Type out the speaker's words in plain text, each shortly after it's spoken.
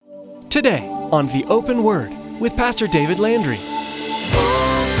Today on The Open Word with Pastor David Landry.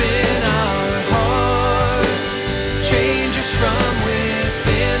 Open our hearts, change us from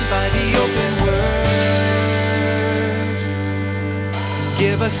within by the open word.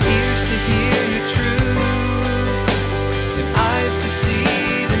 Give us ears to hear your truth and eyes to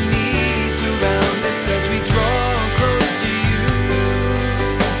see the needs around us as we draw close to you.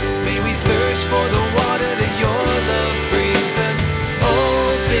 May we thirst for the water that your love brings us.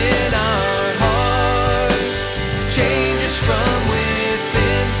 Open our hearts, change us from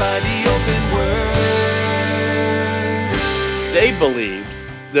within by the open word. They believed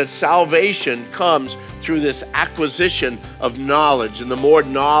that salvation comes through this acquisition of knowledge, and the more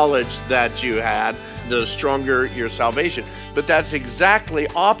knowledge that you had, the stronger your salvation. But that's exactly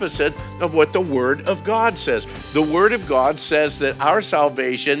opposite of what the Word of God says. The Word of God says that our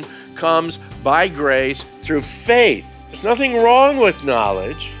salvation comes by grace through faith. There's nothing wrong with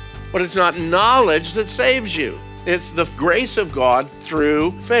knowledge, but it's not knowledge that saves you. It's the grace of God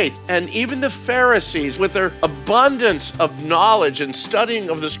through faith. And even the Pharisees, with their abundance of knowledge and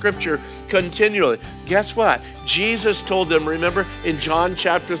studying of the Scripture continually, guess what? Jesus told them, remember in John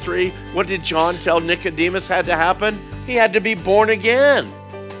chapter 3, what did John tell Nicodemus had to happen? He had to be born again.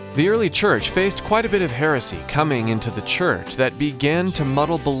 The early church faced quite a bit of heresy coming into the church that began to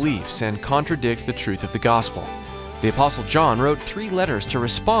muddle beliefs and contradict the truth of the gospel. The Apostle John wrote 3 letters to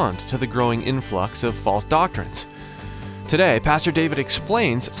respond to the growing influx of false doctrines. Today, Pastor David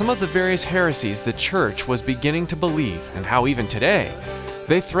explains some of the various heresies the church was beginning to believe and how even today,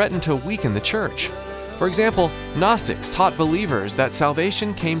 they threaten to weaken the church. For example, Gnostics taught believers that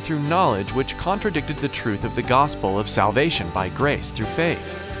salvation came through knowledge which contradicted the truth of the gospel of salvation by grace through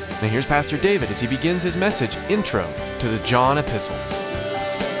faith. Now here's Pastor David as he begins his message, Intro to the John Epistles.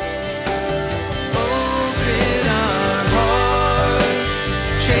 Open our hearts,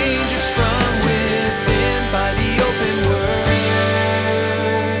 change us from within by the open word.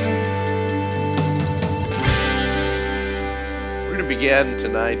 We're going to begin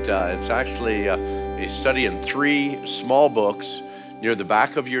tonight. It's actually a study in 3 small books near the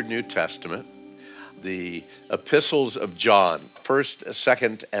back of your New Testament. The epistles of John, 1st,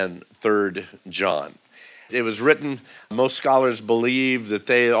 2nd, and 3rd John. It was written, most scholars believe that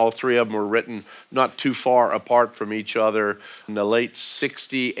all 3 of them were written not too far apart from each other in the late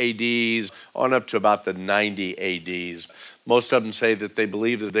 60 ADs on up to about the 90 ADs. Most of them say that they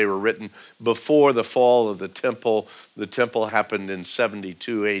believe that they were written before the fall of the temple. The temple happened in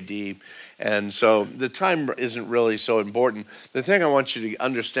 72 AD. And so the time isn't really so important. The thing I want you to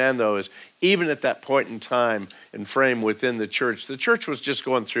understand, though, is even at that point in time and frame within the church was just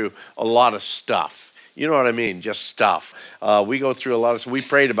going through a lot of stuff. You know what I mean? Just stuff. We go through a lot of stuff. We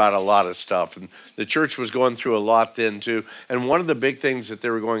prayed about a lot of stuff. And the church was going through a lot then, too. And one of the big things that they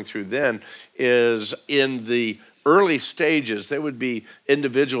were going through then is in the early stages, there would be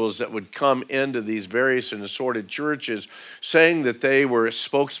individuals that would come into these various and assorted churches saying that they were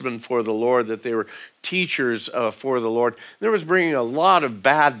spokesmen for the Lord, that they were teachers for the Lord. There was bringing a lot of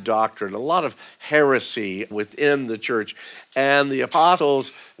bad doctrine, a lot of heresy within the church. And the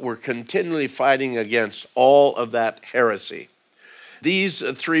apostles were continually fighting against all of that heresy. These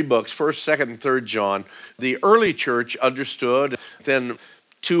 3 books, 1st, 2nd, and 3rd John, the early church understood. Then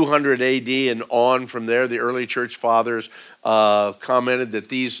 200 AD and on from there, the early church fathers commented that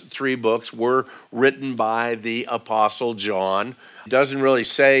these 3 books were written by the Apostle John. He doesn't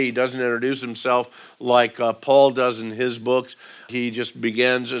introduce himself like Paul does in his books. He just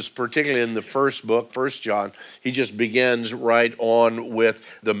begins, particularly in the first book, 1 John, he just begins right on with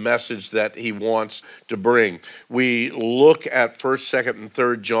the message that he wants to bring. We look at 1st, 2nd, and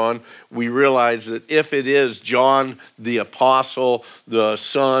 3rd John, we realize that if it is John the apostle, the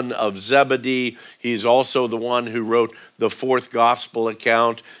son of Zebedee, he's also the one who wrote the 4th gospel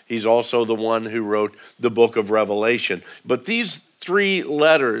account. He's also the one who wrote the book of Revelation. But these 3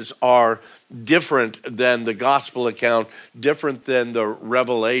 letters are different than the gospel account, different than the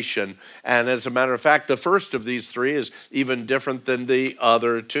Revelation. And as a matter of fact, the first of these 3 is even different than the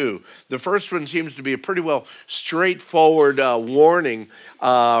other 2. The first one seems to be a pretty well straightforward warning,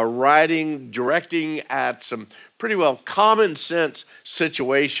 directing at some pretty well common sense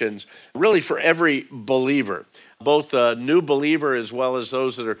situations, really for every believer, both a new believer as well as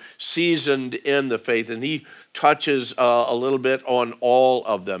those that are seasoned in the faith. And he touches a little bit on all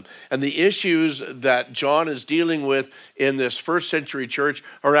of them. And the issues that John is dealing with in this first century church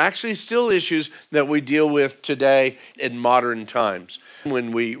are actually still issues that we deal with today in modern times.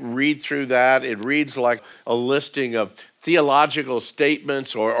 When we read through that, it reads like a listing of theological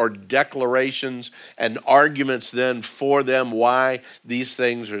statements or declarations and arguments then for them why these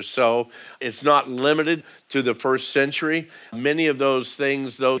things are so. It's not limited to the first century. Many of those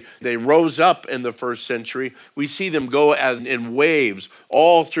things, though they rose up in the first century, we see them go as in waves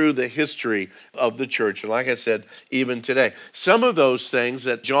all through the history of the church. And like I said, even today. Some of those things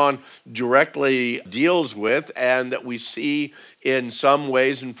that John directly deals with and that we see in some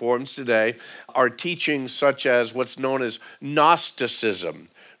ways and forms today are teachings such as what's known as Gnosticism.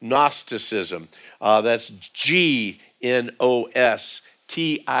 Gnosticism. That's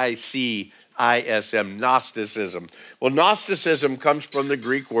Gnosticism. Gnosticism. Well, Gnosticism comes from the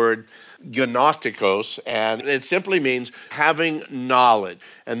Greek word gnotikos, and it simply means having knowledge.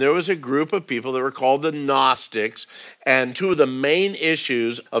 And there was a group of people that were called the Gnostics, and two of the main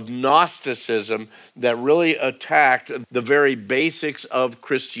issues of Gnosticism that really attacked the very basics of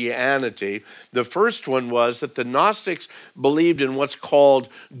Christianity. The first one was that the Gnostics believed in what's called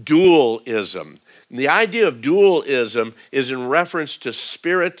dualism. The idea of dualism is in reference to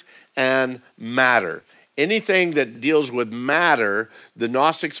spirit and matter. Anything that deals with matter, the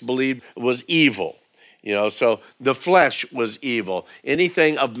Gnostics believed was evil. So the flesh was evil.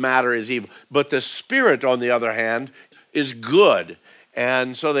 Anything of matter is evil. But the spirit, on the other hand, is good.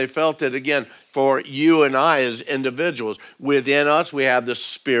 And so they felt that, again, for you and I as individuals, within us we have the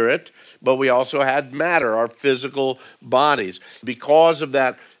spirit, but we also had matter, our physical bodies. Because of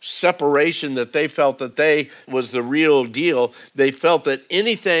that separation that they felt that they was the real deal, they felt that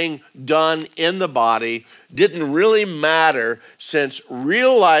anything done in the body didn't really matter since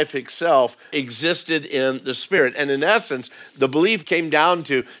real life itself existed in the spirit. And in essence, the belief came down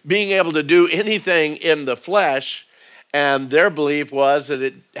to being able to do anything in the flesh, and their belief was that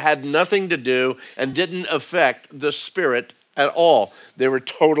it had nothing to do and didn't affect the spirit at all. They were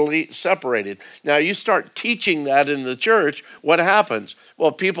totally separated. Now, you start teaching that in the church, what happens?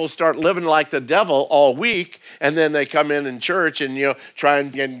 Well, people start living like the devil all week, and then they come in church and, try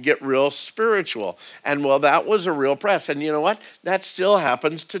and get real spiritual. And, well, that was a real press. And you know what? That still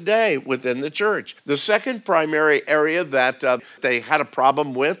happens today within the church. The second primary area that they had a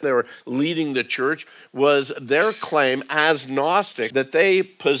problem with, they were leading the church, was their claim as Gnostic that they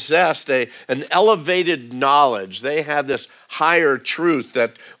possessed an elevated knowledge. They had this higher truth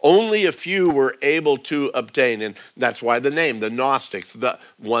that only a few were able to obtain. And that's why the name, the Gnostics, the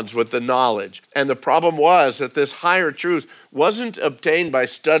ones with the knowledge. And the problem was that this higher truth wasn't obtained by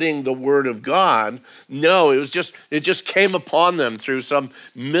studying the Word of God. No, it just came upon them through some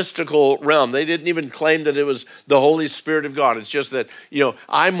mystical realm. They didn't even claim that it was the Holy Spirit of God. It's just that,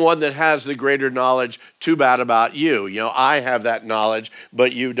 I'm one that has the greater knowledge. Too bad about you. I have that knowledge,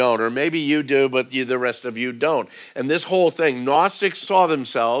 but you don't. Or maybe you do, but the rest of you don't. And this whole thing, Gnostics saw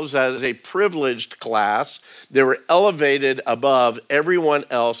themselves as a privileged class. They were elevated above everyone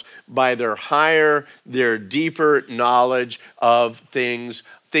else by their deeper knowledge of things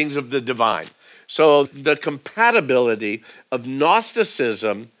of the divine. So the compatibility of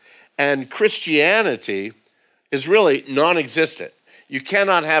Gnosticism and Christianity is really non-existent. You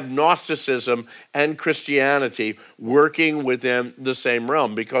cannot have Gnosticism and Christianity working within the same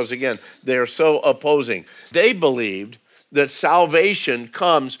realm because, again, they are so opposing. They believed that salvation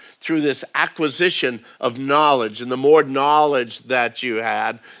comes through this acquisition of knowledge, and the more knowledge that you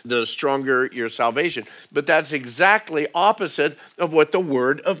had, the stronger your salvation. But that's exactly opposite of what the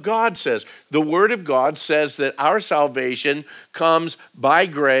Word of God says. The Word of God says that our salvation comes by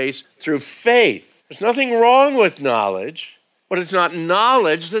grace through faith. There's nothing wrong with knowledge, but it's not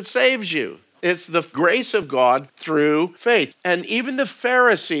knowledge that saves you. It's the grace of God through faith. And even the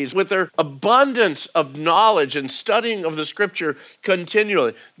Pharisees, with their abundance of knowledge and studying of the Scripture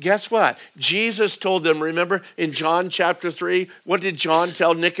continually, guess what? Jesus told them, remember in John chapter 3, what did John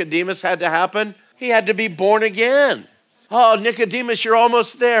tell Nicodemus had to happen? He had to be born again. Oh, Nicodemus, you're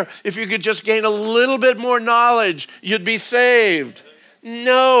almost there. If you could just gain a little bit more knowledge, you'd be saved.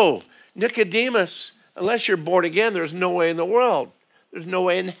 No, Nicodemus, unless you're born again, there's no way in the world. There's no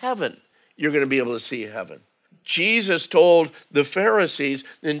way in heaven you're going to be able to see heaven. Jesus told the Pharisees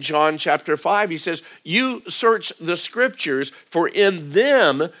in John chapter 5, he says, you search the Scriptures, for in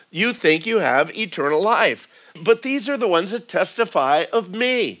them you think you have eternal life. But these are the ones that testify of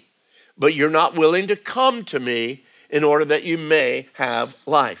me. But you're not willing to come to me in order that you may have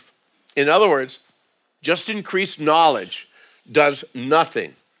life. In other words, just increased knowledge does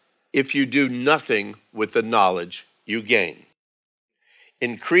nothing if you do nothing with the knowledge you gain.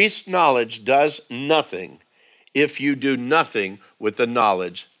 Increased knowledge does nothing if you do nothing with the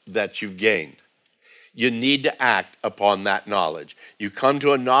knowledge that you've gained. you need to act upon that knowledge. You come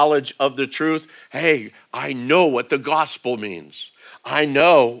to a knowledge of the truth. Hey, I know what the gospel means. I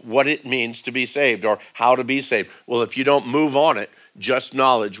know what it means to be saved or how to be saved. Well, if you don't move on it, just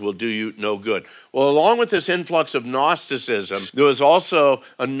knowledge will do you no good. Well, along with this influx of Gnosticism, there was also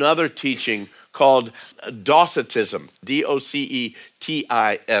another teaching called Docetism,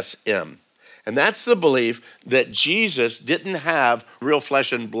 Docetism. And that's the belief that Jesus didn't have real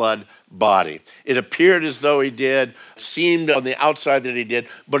flesh and blood body. It appeared as though he did, seemed on the outside that he did,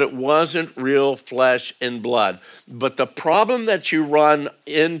 but it wasn't real flesh and blood. But the problem that you run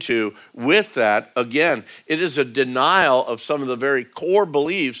into with that, again, it is a denial of some of the very core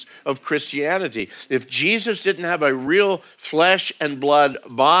beliefs of Christianity. If Jesus didn't have a real flesh and blood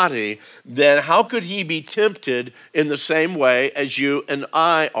body, then how could he be tempted in the same way as you and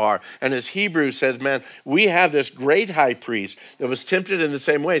I are? And as Hebrews says, man, we have this great high priest that was tempted in the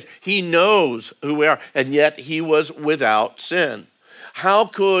same ways. He knows who we are, and yet he was without sin. How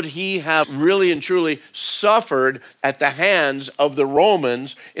could he have really and truly suffered at the hands of the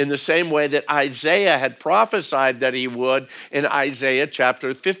Romans in the same way that Isaiah had prophesied that he would in Isaiah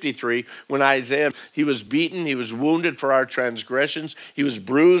chapter 53, when Isaiah, he was beaten, he was wounded for our transgressions, he was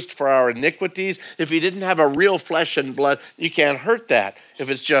bruised for our iniquities. If he didn't have a real flesh and blood, you can't hurt that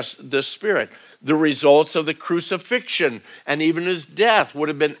if it's just the Spirit. The results of the crucifixion and even his death would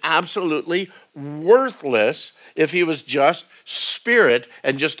have been absolutely worthless if he was just spirit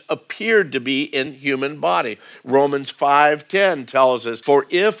and just appeared to be in human body. Romans 5:10 tells us, for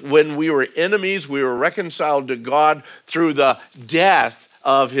if when we were enemies, we were reconciled to God through the death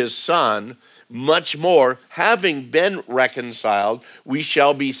of his Son, much more, having been reconciled, we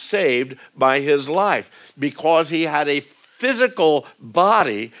shall be saved by his life. Because he had a physical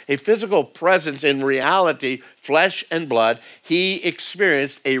body, a physical presence in reality, flesh and blood, he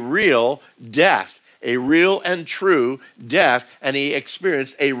experienced a real death, a real and true death, and he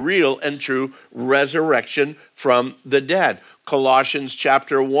experienced a real and true resurrection from the dead. Colossians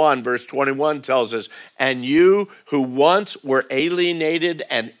chapter 1, verse 21 tells us, and you who once were alienated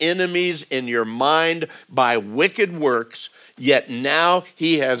and enemies in your mind by wicked works, yet now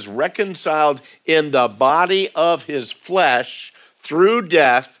he has reconciled in the body of his flesh through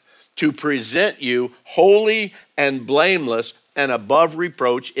death to present you holy and blameless and above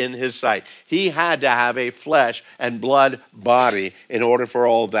reproach in his sight. He had to have a flesh and blood body in order for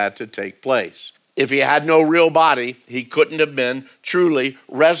all that to take place. If he had no real body, he couldn't have been truly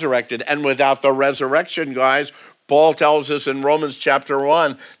resurrected. And without the resurrection, guys, Paul tells us in Romans chapter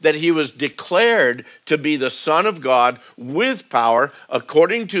 1 that he was declared to be the Son of God with power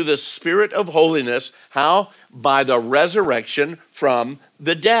according to the Spirit of holiness. How? By the resurrection from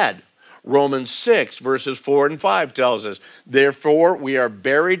the dead. Romans 6, verses 4 and 5 tells us, therefore we are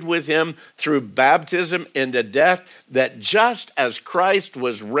buried with him through baptism into death, that just as Christ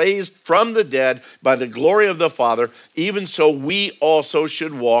was raised from the dead by the glory of the Father, even so we also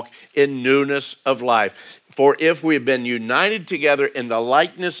should walk in newness of life. For if we have been united together in the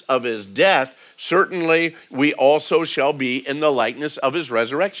likeness of his death, certainly we also shall be in the likeness of his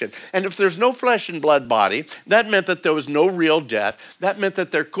resurrection. And if there's no flesh and blood body, that meant that there was no real death. That meant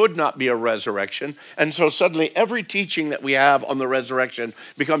that there could not be a resurrection. And so suddenly every teaching that we have on the resurrection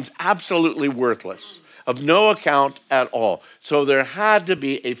becomes absolutely worthless, of no account at all. So there had to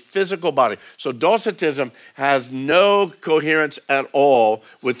be a physical body. So Docetism has no coherence at all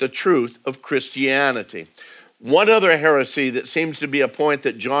with the truth of Christianity. One other heresy that seems to be a point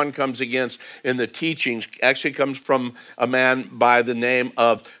that John comes against in the teachings actually comes from a man by the name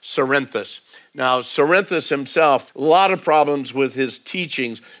of Cerinthus. Now, Cerinthus himself, a lot of problems with his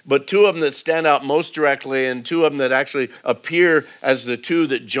teachings, but two of them that stand out most directly and two of them that actually appear as the two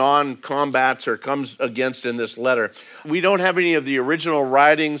that John combats or comes against in this letter. We don't have any of the original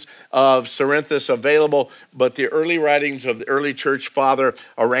writings of Cerinthus available, but the early writings of the early church father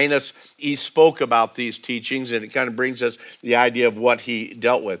Irenaeus, he spoke about these teachings, and it kind of brings us the idea of what he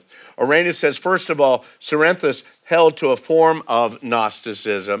dealt with. Irenaeus says, first of all, Cerinthus held to a form of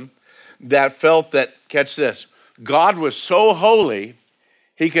Gnosticism that felt that, catch this, God was so holy,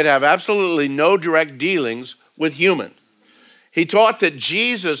 he could have absolutely no direct dealings with humans. He taught that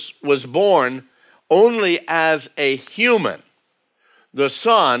Jesus was born only as a human, the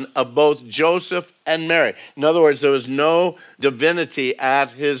son of both Joseph and Mary. In other words, there was no divinity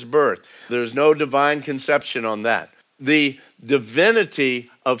at his birth. There's no divine conception on that. The divinity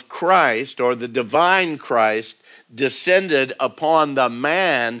of Christ, or the divine Christ, descended upon the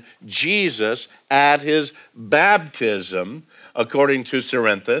man Jesus at his baptism, according to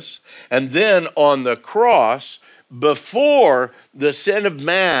Cerinthus. And then on the cross, before the sin of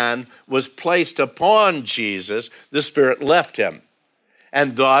man was placed upon Jesus, the Spirit left him.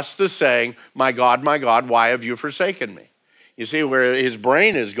 And thus the saying, my God, why have you forsaken me? You see where his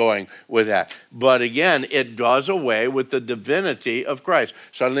brain is going with that. But again, it does away with the divinity of Christ.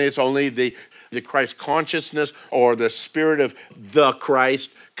 Suddenly it's only the Christ consciousness or the Spirit of the Christ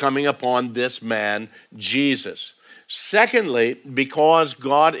coming upon this man, Jesus. Secondly, because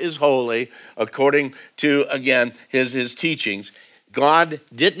God is holy, according to, again, his teachings, God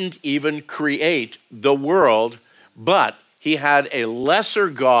didn't even create the world, but he had a lesser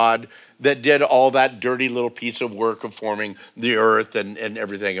God that did all that dirty little piece of work of forming the earth and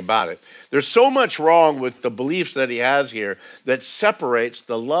everything about it. There's so much wrong with the beliefs that he has here that separates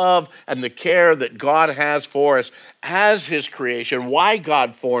the love and the care that God has for us as his creation, why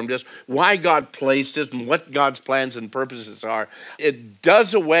God formed us, why God placed us, and what God's plans and purposes are. It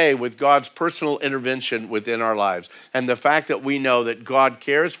does away with God's personal intervention within our lives. And the fact that we know that God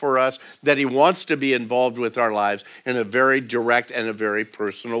cares for us, that he wants to be involved with our lives in a very direct and a very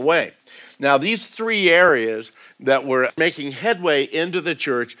personal way. Now, these three areas that were making headway into the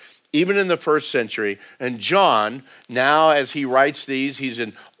church, even in the first century, and John, now as he writes these, he's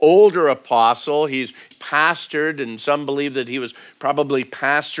an older apostle. He's pastored, and some believe that he was probably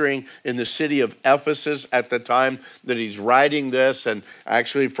pastoring in the city of Ephesus at the time that he's writing this, and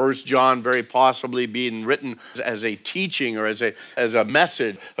actually 1 John very possibly being written as a teaching or as a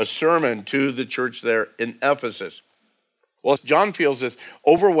message, a sermon to the church there in Ephesus. Well, John feels this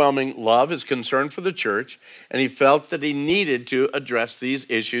overwhelming love, his concern for the church, and he felt that he needed to address these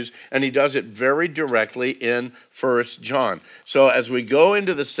issues, and he does it very directly in 1 John. So as we go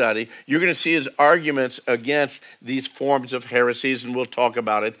into the study, you're going to see his arguments against these forms of heresies, and we'll talk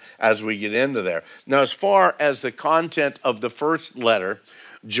about it as we get into there. Now, as far as the content of the first letter,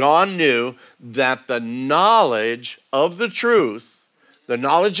 John knew that the knowledge of the truth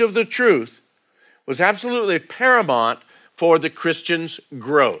was absolutely paramount for the Christian's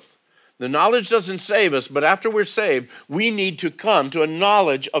growth. The knowledge doesn't save us, but after we're saved, we need to come to a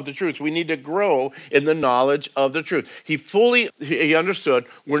knowledge of the truth. We need to grow in the knowledge of the truth. He understood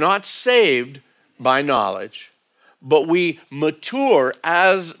we're not saved by knowledge, but we mature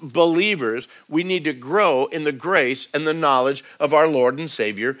as believers. We need to grow in the grace and the knowledge of our Lord and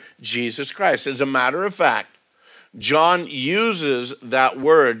Savior, Jesus Christ. As a matter of fact, John uses that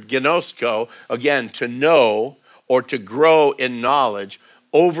word, gnosko, again, to know, or to grow in knowledge,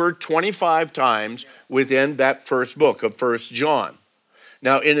 over 25 times within that first book of 1 John.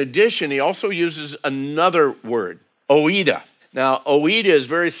 Now, in addition, he also uses another word, oida. Now, oida is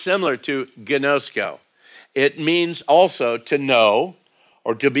very similar to gnosko. It means also to know,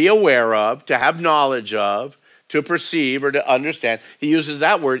 or to be aware of, to have knowledge of, to perceive, or to understand. He uses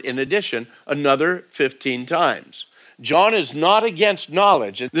that word in addition another 15 times. John is not against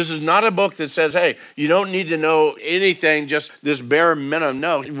knowledge. This is not a book that says, hey, you don't need to know anything, just this bare minimum.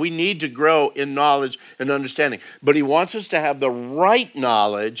 No, we need to grow in knowledge and understanding. But he wants us to have the right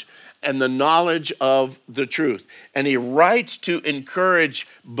knowledge and the knowledge of the truth. And he writes to encourage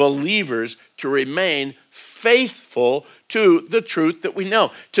believers to remain faithful to the truth that we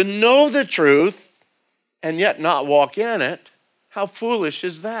know. To know the truth and yet not walk in it, how foolish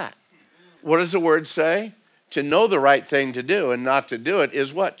is that? What does the word say? To know the right thing to do and not to do it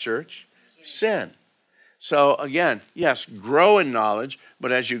is what, church? Sin. So again, yes, grow in knowledge,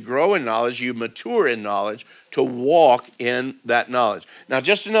 but as you grow in knowledge, you mature in knowledge to walk in that knowledge. Now,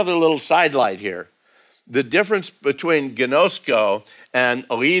 just another little sidelight here. The difference between gnosko and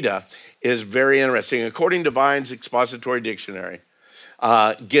oida is very interesting. According to Vine's Expository Dictionary,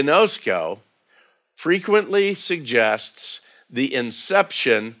 gnosko frequently suggests the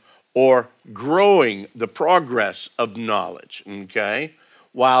inception or growing, the progress of knowledge, okay?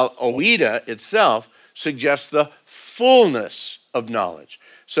 While oida itself suggests the fullness of knowledge.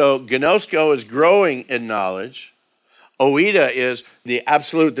 So gnosko is growing in knowledge. Oida is the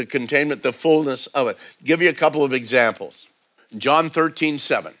absolute, the containment, the fullness of it. I'll give you a couple of examples. John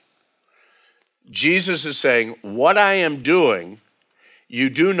 13:7. Jesus is saying, what I am doing, you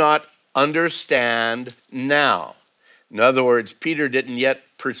do not understand now. In other words, Peter didn't yet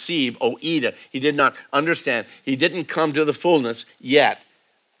perceive oida. He did not understand. He didn't come to the fullness yet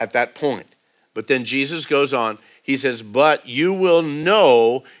at that point. But then Jesus goes on. He says, but you will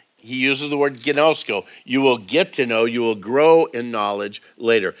know, he uses the word gnosko. You will get to know, you will grow in knowledge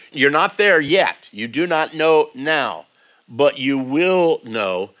later. You're not there yet. You do not know now, but you will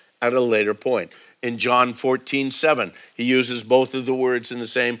know at a later point. In John 14:7, he uses both of the words in the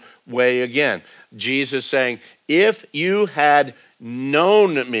same way again. Jesus saying, if you had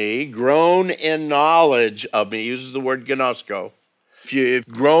known me, grown in knowledge of me, he uses the word gnosko. If you've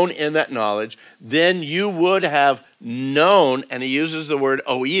grown in that knowledge, then you would have known, and he uses the word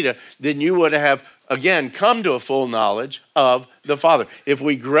oida, then you would have, again, come to a full knowledge of the Father. If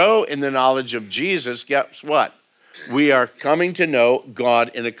we grow in the knowledge of Jesus, guess what? We are coming to know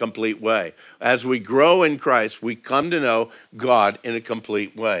God in a complete way. As we grow in Christ, we come to know God in a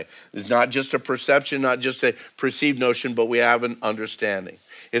complete way. It's not just a perception, not just a perceived notion, but we have an understanding.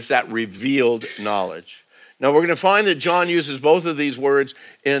 It's that revealed knowledge. Now, we're going to find that John uses both of these words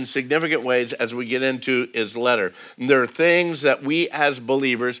in significant ways as we get into his letter. And there are things that we as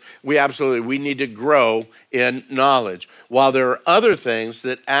believers, we need to grow in knowledge. While there are other things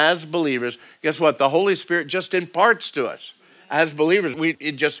that as believers, guess what? The Holy Spirit just imparts to us. As believers,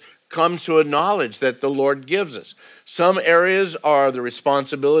 it just comes to a knowledge that the Lord gives us. Some areas are the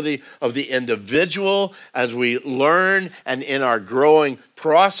responsibility of the individual as we learn and in our growing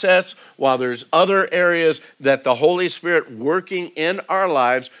process, while there's other areas that the Holy Spirit working in our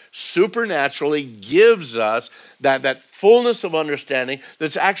lives supernaturally gives us that fullness of understanding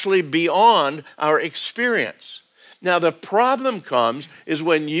that's actually beyond our experience. Now, the problem comes is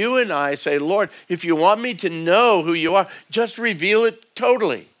when you and I say, Lord, if you want me to know who you are, just reveal it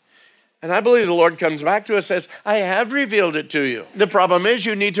totally. And I believe the Lord comes back to us and says, I have revealed it to you. The problem is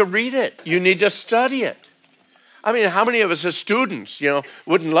you need to read it. You need to study it. I mean, how many of us as students,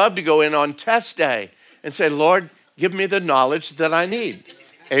 wouldn't love to go in on test day and say, Lord, give me the knowledge that I need.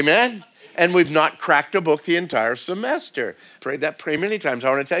 Amen? And we've not cracked a book the entire semester. Prayed that prayer many times.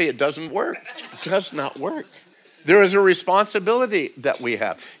 I want to tell you, it doesn't work. It does not work. There is a responsibility that we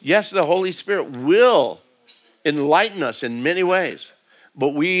have. Yes, the Holy Spirit will enlighten us in many ways,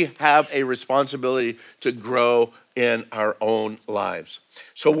 but we have a responsibility to grow in our own lives.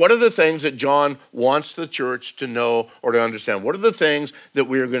 So what are the things that John wants the church to know or to understand? What are the things that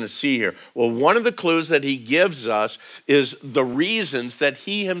we are going to see here? Well, one of the clues that he gives us is the reasons that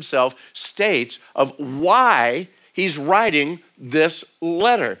he himself states of why he's writing this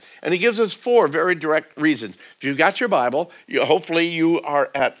letter. And he gives us 4 very direct reasons. If you've got your Bible, hopefully you are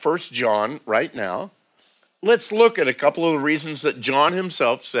at 1 John right now. Let's look at a couple of the reasons that John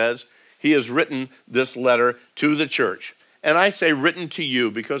himself says he has written this letter to the church. And I say written to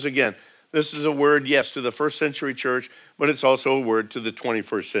you because, again, this is a word, yes, to the first century church, but it's also a word to the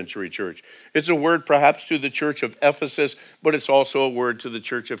 21st century church. It's a word perhaps to the church of Ephesus, but it's also a word to the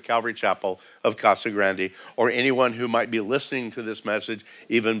church of Calvary Chapel of Casa Grande, or anyone who might be listening to this message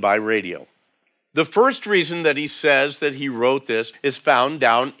even by radio. The first reason that he says that he wrote this is found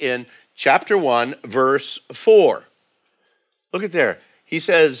down in chapter 1, verse 4. Look at there. He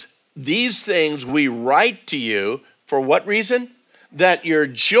says, these things we write to you, for what reason? That your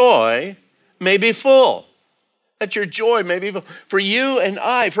joy may be full. That your joy may be full. For you and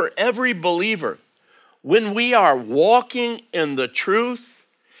I, for every believer, when we are walking in the truth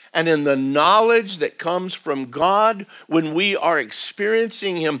and in the knowledge that comes from God, when we are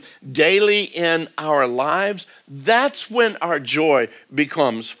experiencing him daily in our lives, that's when our joy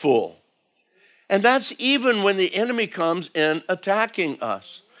becomes full. And that's even when the enemy comes in attacking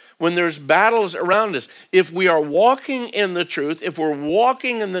us. When there's battles around us, if we are walking in the truth, if we're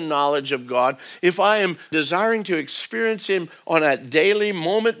walking in the knowledge of God, if I am desiring to experience him on a daily,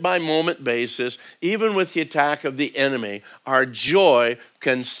 moment-by-moment basis, even with the attack of the enemy, our joy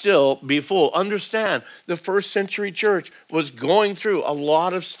can still be full. Understand, the first century church was going through a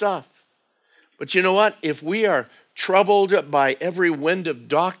lot of stuff. But you know what? If we are troubled by every wind of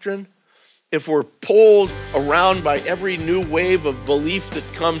doctrine, if we're pulled around by every new wave of belief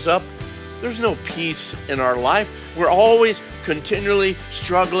that comes up, there's no peace in our life. We're always continually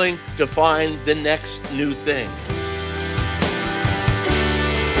struggling to find the next new thing.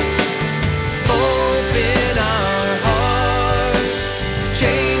 Open our hearts,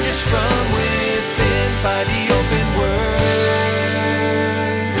 change us from within by the open word.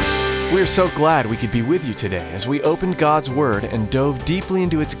 We're so glad we could be with you today as we opened God's Word and dove deeply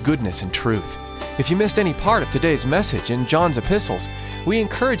into its goodness and truth. If you missed any part of today's message in John's epistles, we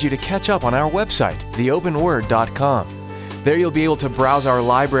encourage you to catch up on our website, theopenword.com. There you'll be able to browse our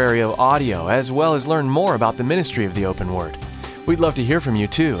library of audio as well as learn more about the ministry of the Open Word. We'd love to hear from you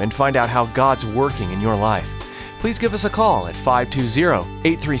too and find out how God's working in your life. Please give us a call at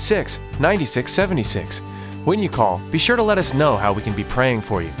 520-836-9676. When you call, be sure to let us know how we can be praying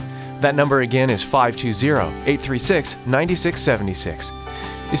for you. That number again is 520-836-9676.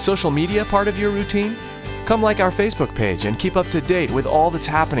 Is social media part of your routine? Come like our Facebook page and keep up to date with all that's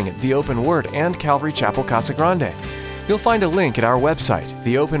happening at The Open Word and Calvary Chapel Casa Grande. You'll find a link at our website,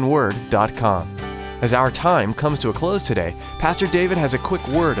 theopenword.com. As our time comes to a close today, Pastor David has a quick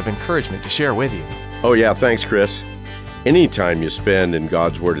word of encouragement to share with you. Oh yeah, thanks, Chris. Any time you spend in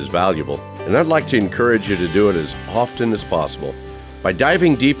God's Word is valuable, and I'd like to encourage you to do it as often as possible. By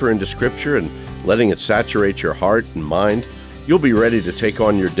diving deeper into Scripture and letting it saturate your heart and mind, you'll be ready to take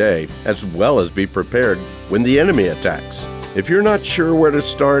on your day as well as be prepared when the enemy attacks. If you're not sure where to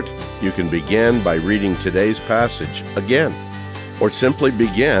start, you can begin by reading today's passage again, or simply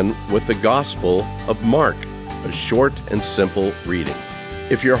begin with the Gospel of Mark, a short and simple reading.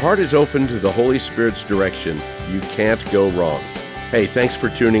 If your heart is open to the Holy Spirit's direction, you can't go wrong. Hey, thanks for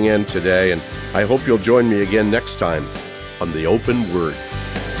tuning in today, and I hope you'll join me again next time on The Open Word.